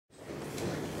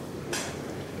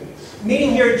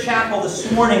Meeting here at chapel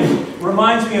this morning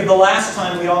reminds me of the last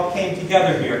time we all came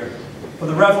together here for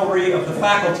the revelry of the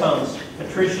Fackeltones,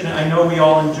 a tradition I know we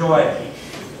all enjoy.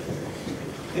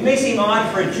 It may seem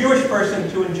odd for a Jewish person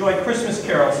to enjoy Christmas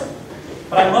carols,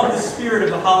 but I love the spirit of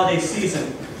the holiday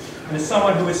season. And as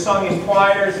someone who has sung in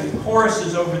choirs and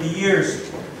choruses over the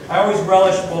years, I always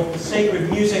relish both the sacred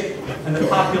music and the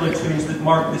popular tunes that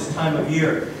mark this time of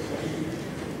year.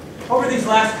 Over these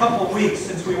last couple of weeks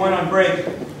since we went on break,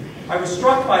 I was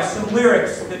struck by some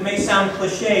lyrics that may sound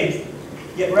cliched,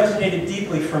 yet resonated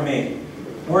deeply for me.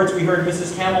 Words we heard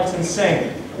Mrs. Hamilton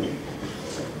sing.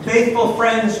 Faithful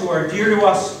friends who are dear to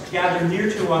us, gather near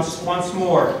to us once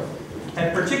more,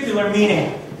 had particular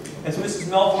meaning as Mrs.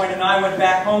 Melvoin and I went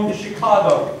back home to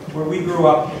Chicago, where we grew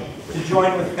up, to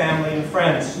join with family and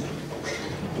friends.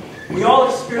 We all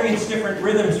experience different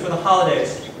rhythms for the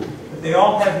holidays, but they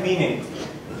all have meaning.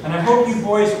 And I hope you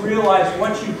boys realize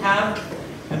what you have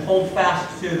and hold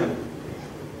fast to them.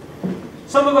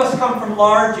 Some of us come from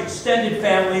large, extended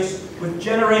families with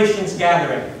generations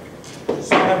gathering.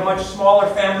 Some have much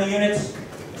smaller family units,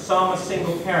 some a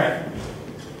single parent.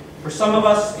 For some of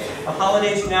us, the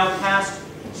holidays now past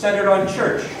centered on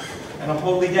church and a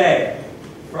holy day.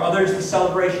 For others, the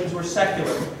celebrations were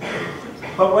secular.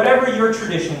 But whatever your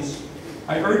traditions,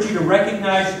 I urge you to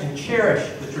recognize and cherish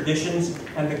the traditions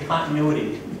and the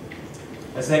continuity.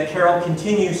 As that carol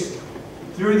continues,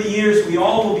 through the years we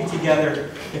all will be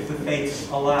together if the fates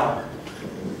allow.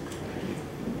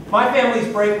 My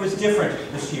family's break was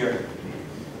different this year.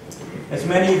 As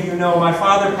many of you know, my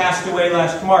father passed away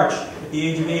last March at the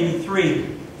age of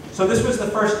 83, so this was the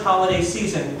first holiday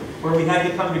season where we had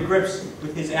to come to grips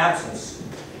with his absence.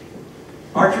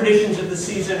 Our traditions of the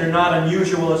season are not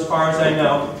unusual as far as I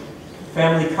know.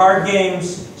 Family card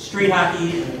games, street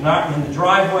hockey in the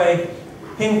driveway,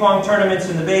 ping pong tournaments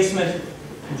in the basement,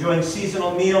 enjoying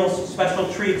seasonal meals,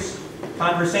 special treats,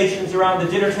 conversations around the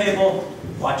dinner table,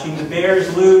 watching the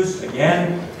Bears lose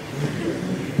again.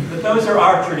 But those are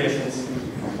our traditions,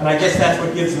 and I guess that's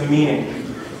what gives them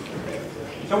meaning.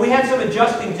 So we had some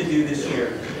adjusting to do this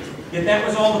year, yet that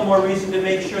was all the more reason to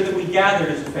make sure that we gathered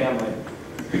as a family.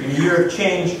 In a year of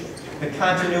change, the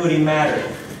continuity mattered.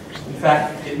 In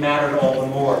fact, it mattered all the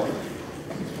more.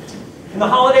 And the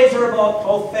holidays are about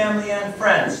both family and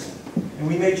friends, and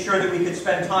we made sure that we could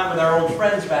spend time with our old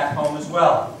friends back home as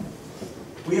well.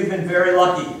 We have been very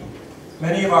lucky.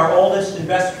 Many of our oldest and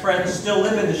best friends still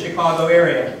live in the Chicago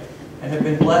area and have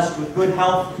been blessed with good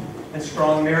health and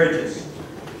strong marriages.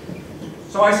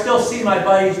 So I still see my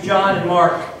buddies John and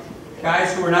Mark,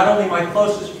 guys who were not only my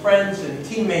closest friends and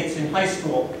teammates in high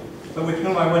school, but with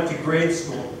whom I went to grade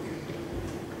school.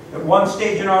 At one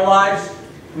stage in our lives,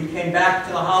 we came back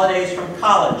to the holidays from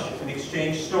college and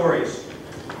exchanged stories.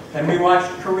 Then we watched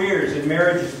careers and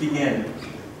marriages begin.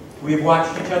 We have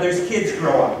watched each other's kids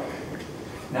grow up.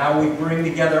 Now we bring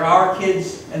together our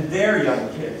kids and their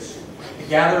young kids, a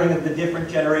gathering of the different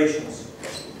generations,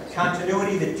 a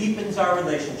continuity that deepens our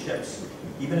relationships,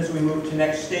 even as we move to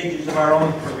next stages of our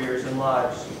own careers and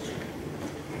lives.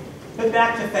 But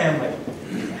back to family.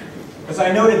 As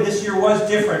I noted, this year was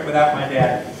different without my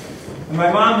dad. And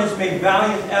my mom has made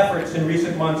valiant efforts in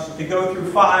recent months to go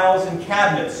through files and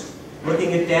cabinets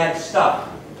looking at Dad's stuff.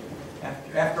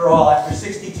 After all, after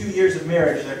 62 years of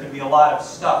marriage, there can be a lot of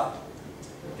stuff.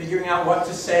 Figuring out what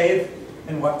to save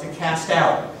and what to cast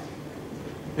out.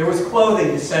 There was clothing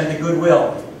to send to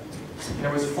Goodwill.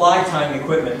 There was fly tying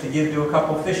equipment to give to a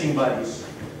couple fishing buddies.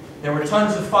 There were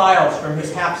tons of files from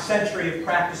his half-century of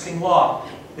practicing law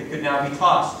that could now be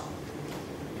tossed.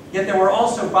 Yet there were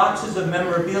also boxes of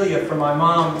memorabilia for my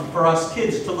mom and for us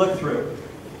kids to look through.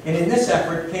 And in this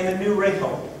effort came a new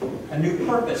wrinkle, a new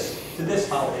purpose to this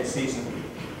holiday season.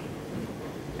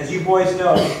 As you boys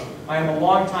know, I am a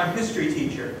longtime history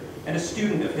teacher and a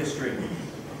student of history.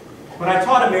 When I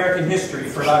taught American history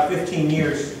for about 15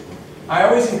 years, I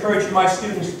always encouraged my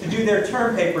students to do their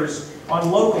term papers on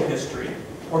local history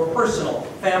or personal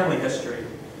family history.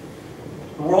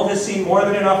 The world has seen more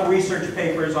than enough research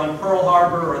papers on Pearl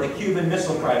Harbor or the Cuban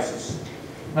Missile Crisis.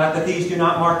 Not that these do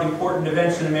not mark important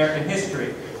events in American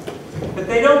history, but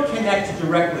they don't connect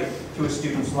directly to a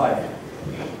student's life.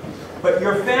 But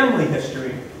your family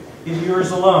history is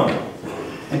yours alone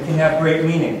and can have great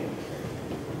meaning.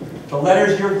 The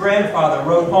letters your grandfather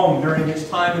wrote home during his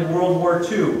time in World War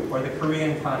II or the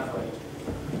Korean conflict.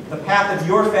 The path of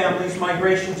your family's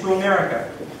migration to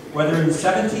America, whether in the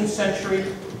 17th century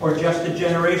or just a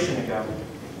generation ago.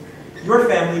 Your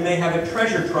family may have a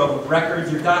treasure trove of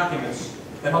records or documents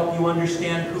that help you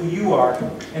understand who you are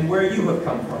and where you have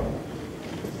come from.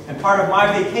 And part of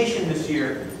my vacation this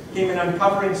year came in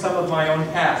uncovering some of my own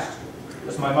past.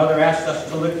 as my mother asked us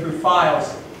to look through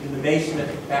files in the basement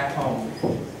back home.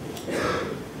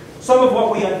 Some of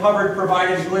what we uncovered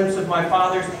provided a glimpse of my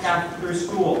father's path through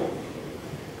school.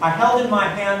 I held in my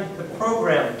hand the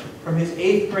program from his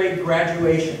 8th grade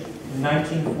graduation in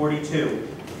 1942,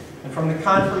 and from the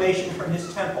confirmation from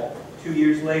his temple 2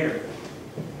 years later.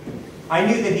 I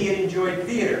knew that he had enjoyed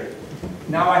theater.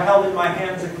 Now I held in my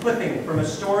hands a clipping from a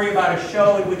story about a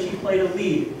show in which he played a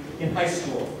lead in high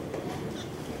school.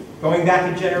 Going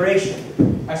back a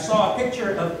generation, I saw a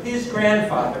picture of his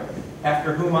grandfather,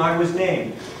 after whom I was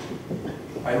named.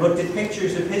 I looked at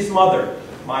pictures of his mother,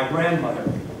 my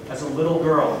grandmother, as a little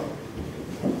girl.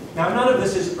 Now, none of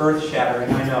this is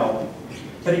earth-shattering, I know,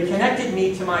 but it connected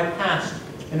me to my past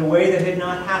in a way that had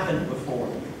not happened before.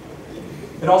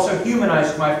 It also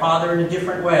humanized my father in a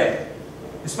different way,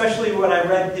 especially when I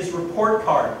read his report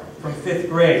card from 5th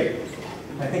grade.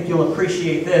 I think you'll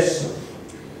appreciate this.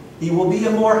 He will be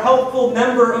a more helpful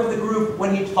member of the group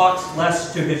when he talks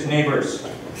less to his neighbors.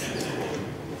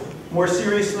 More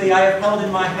seriously, I have held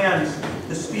in my hands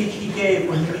the speech he gave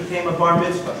when he became a bar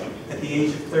mitzvah at the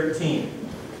age of 13.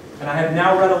 And I have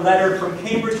now read a letter from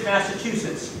Cambridge,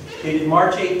 Massachusetts, dated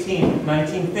March 18,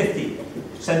 1950,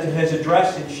 sent to his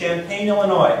address in Champaign,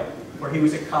 Illinois, where he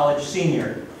was a college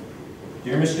senior.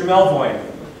 Dear Mr. Melvoin,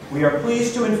 we are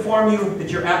pleased to inform you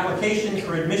that your application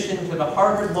for admission to the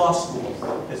Harvard Law School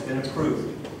has been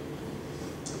approved.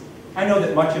 I know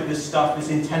that much of this stuff is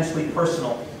intensely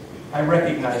personal. I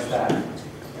recognize that.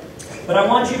 But I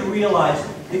want you to realize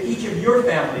that each of your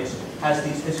families has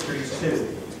these histories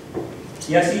too.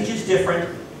 Yes, each is different.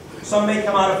 Some may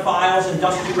come out of files and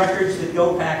dusty records that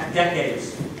go back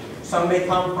decades. Some may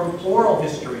come from oral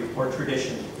history or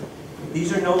tradition.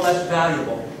 These are no less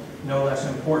valuable, no less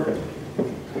important.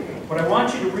 What I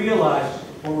want you to realize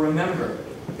or remember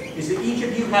is that each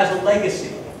of you has a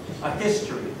legacy, a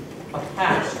history, a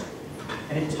past,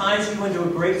 and it ties you into a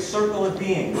great circle of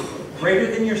being,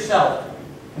 greater than yourself,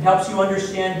 and helps you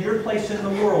understand your place in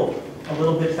the world a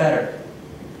little bit better.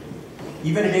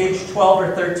 Even at age 12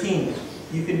 or 13,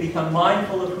 you can become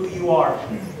mindful of who you are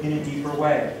in a deeper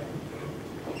way.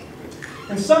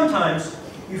 And sometimes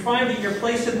you find that your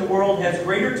place in the world has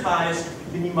greater ties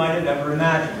than you might have ever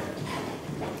imagined.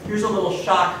 Here's a little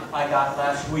shock I got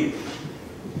last week.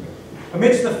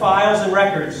 Amidst the files and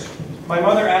records, my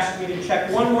mother asked me to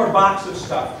check one more box of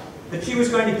stuff that she was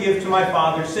going to give to my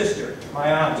father's sister,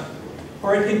 my aunt,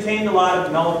 for it contained a lot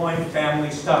of Melvoin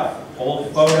family stuff,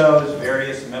 old photos,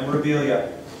 various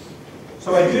memorabilia.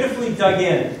 So I dutifully dug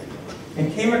in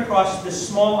and came across this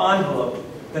small envelope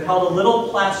that held a little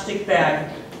plastic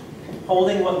bag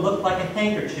holding what looked like a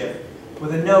handkerchief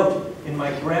with a note in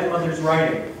my grandmother's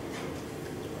writing.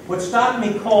 What stopped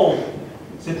me cold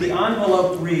is that the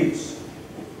envelope reads,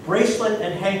 "Bracelet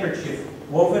and handkerchief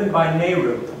woven by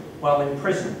Nehru while in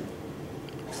prison."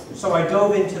 So I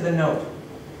dove into the note.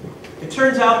 It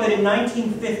turns out that in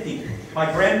 1950,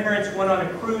 my grandparents went on a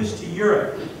cruise to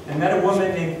Europe and met a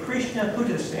woman named Krishna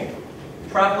Singh,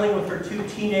 traveling with her 2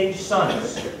 teenage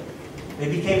sons. They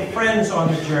became friends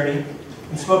on the journey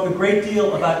and spoke a great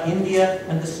deal about India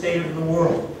and the state of the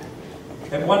world.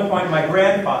 At one point, my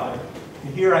grandfather,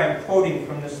 and here I am quoting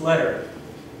from this letter,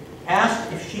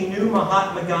 asked if she knew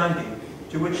Mahatma Gandhi,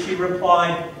 to which she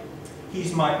replied,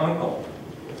 "He's my uncle."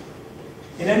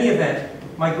 In any event,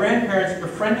 my grandparents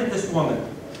befriended this woman,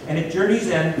 and at journey's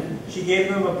end, she gave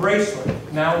them a bracelet,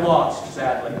 now lost,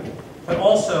 sadly, but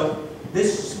also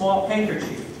this small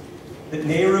handkerchief that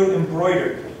Nehru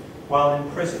embroidered while in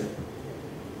prison.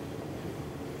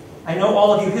 I know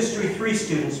all of you History 3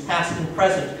 students, past and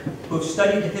present, who have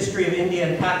studied the history of India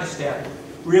and Pakistan,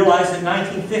 realize that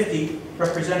 1950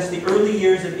 represents the early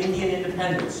years of Indian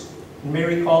independence, and may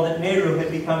recall that Nehru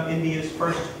had become India's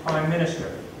first prime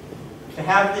minister. To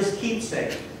have this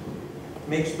keepsake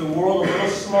makes the world a little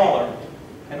smaller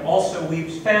and also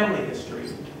weaves family history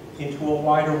into a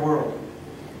wider world.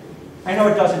 I know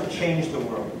it doesn't change the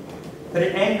world, but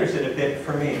it anchors it a bit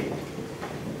for me.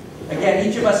 Again,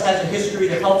 each of us has a history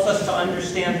that helps us to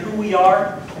understand who we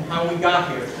are and how we got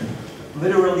here,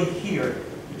 literally here,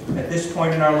 at this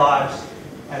point in our lives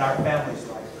and our family's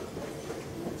life.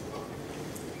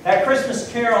 That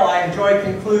Christmas carol I enjoy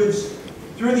concludes,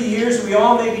 "Through the years we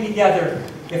all may be together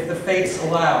if the fates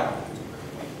allow."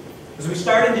 As we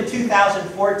start into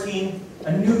 2014,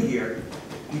 a new year,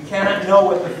 we cannot know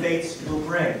what the fates will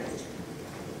bring.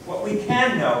 What we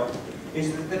can know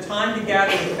is that the time to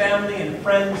gather with family and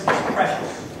friends is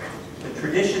precious. The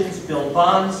traditions build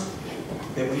bonds,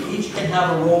 that we each can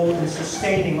have a role in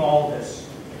sustaining all this.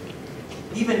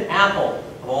 Even Apple,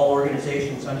 of all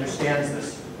organizations, understands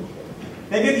this.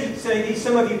 Maybe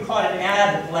some of you caught an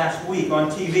ad last week on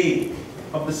TV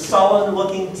of the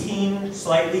sullen-looking teen,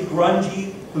 slightly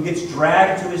grungy, who gets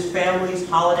dragged to his family's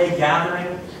holiday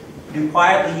gathering, who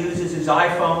quietly uses his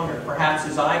iPhone or perhaps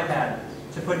his iPad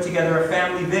to put together a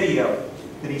family video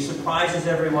that he surprises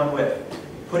everyone with,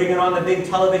 putting it on the big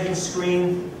television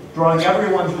screen, drawing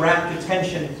everyone's rapt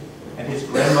attention and his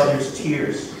grandmother's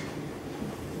tears.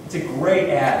 It's a great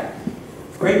ad.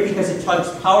 Great because it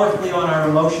tugs powerfully on our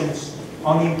emotions,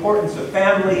 on the importance of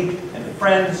family and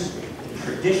friends,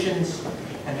 traditions,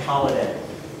 and holiday.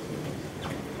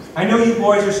 I know you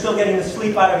boys are still getting the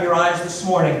sleep out of your eyes this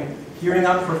morning, gearing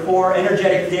up for 4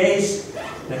 energetic days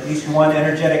and at least 1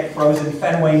 energetic frozen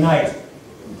Fenway night.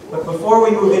 But before we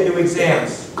move into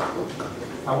exams,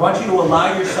 I want you to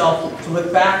allow yourself to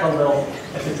look back a little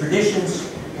at the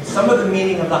traditions and some of the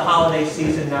meaning of the holiday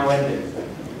season now ended.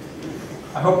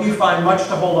 I hope you find much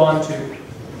to hold on to,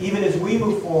 even as we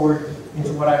move forward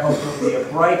into what I hope will be a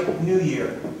bright new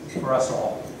year for us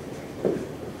all.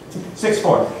 Sixth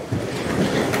form.